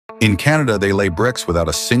In Canada, they lay bricks without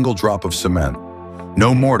a single drop of cement.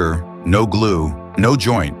 No mortar, no glue, no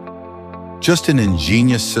joint. Just an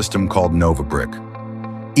ingenious system called Novabrik.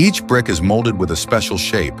 Each brick is molded with a special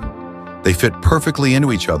shape. They fit perfectly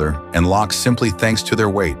into each other and lock simply thanks to their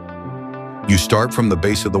weight. You start from the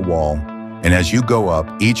base of the wall, and as you go up,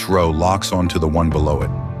 each row locks onto the one below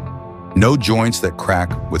it. No joints that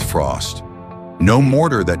crack with frost. No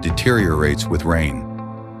mortar that deteriorates with rain.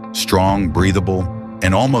 Strong, breathable,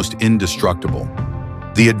 and almost indestructible.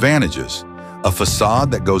 The advantages: a facade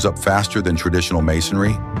that goes up faster than traditional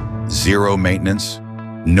masonry, zero maintenance,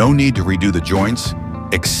 no need to redo the joints,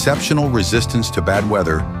 exceptional resistance to bad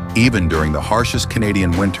weather, even during the harshest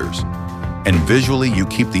Canadian winters. And visually, you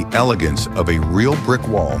keep the elegance of a real brick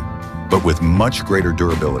wall, but with much greater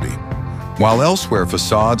durability. While elsewhere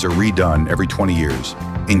facades are redone every 20 years,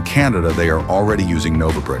 in Canada they are already using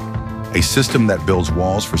Novabrik, a system that builds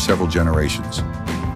walls for several generations.